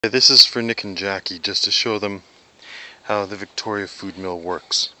This is for Nick and Jackie, just to show them how the Victorio Food Mill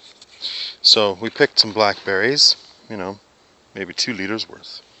works. So we picked some blackberries, maybe 2 liters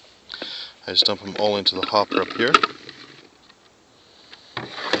worth. I just dump them all into the hopper up here.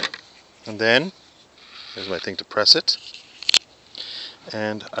 And then, there's my thing to press it.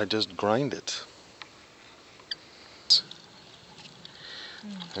 And I just grind it.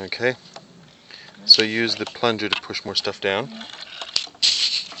 Okay, so use the plunger to push more stuff down.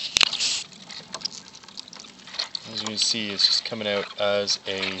 As you can see, it's just coming out as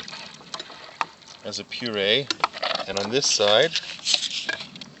a puree, and on this side,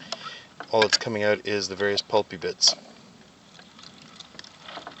 all that's coming out is the various pulpy bits.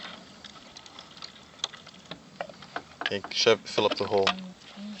 Okay, fill up the hole.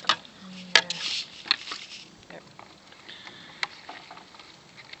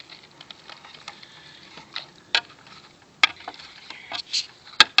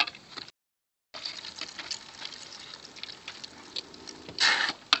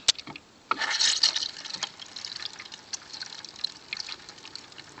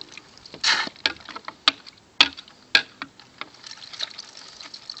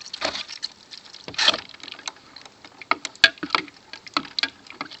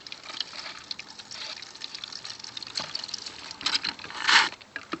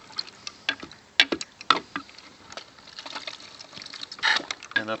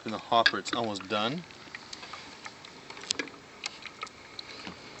 And up in the hopper, it's almost done.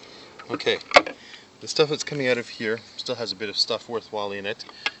 Okay, the stuff that's coming out of here still has a bit of stuff worthwhile in it.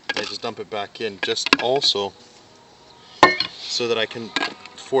 I just dump it back in, just also so that I can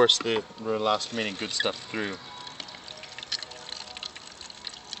force the last remaining good stuff through.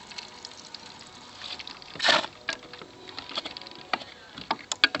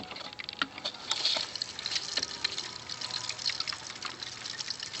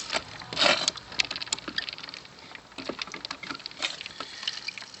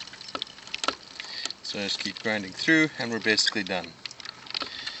 So I just keep grinding through and we're basically done.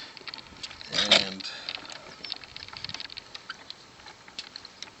 And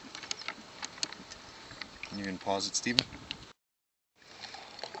you can pause it, Stephen.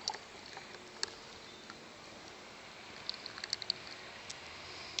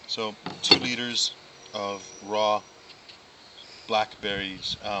 So 2 liters of raw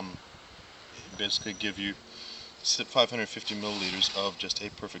blackberries basically give you 550 milliliters of just a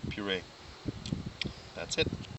perfect puree. That's it.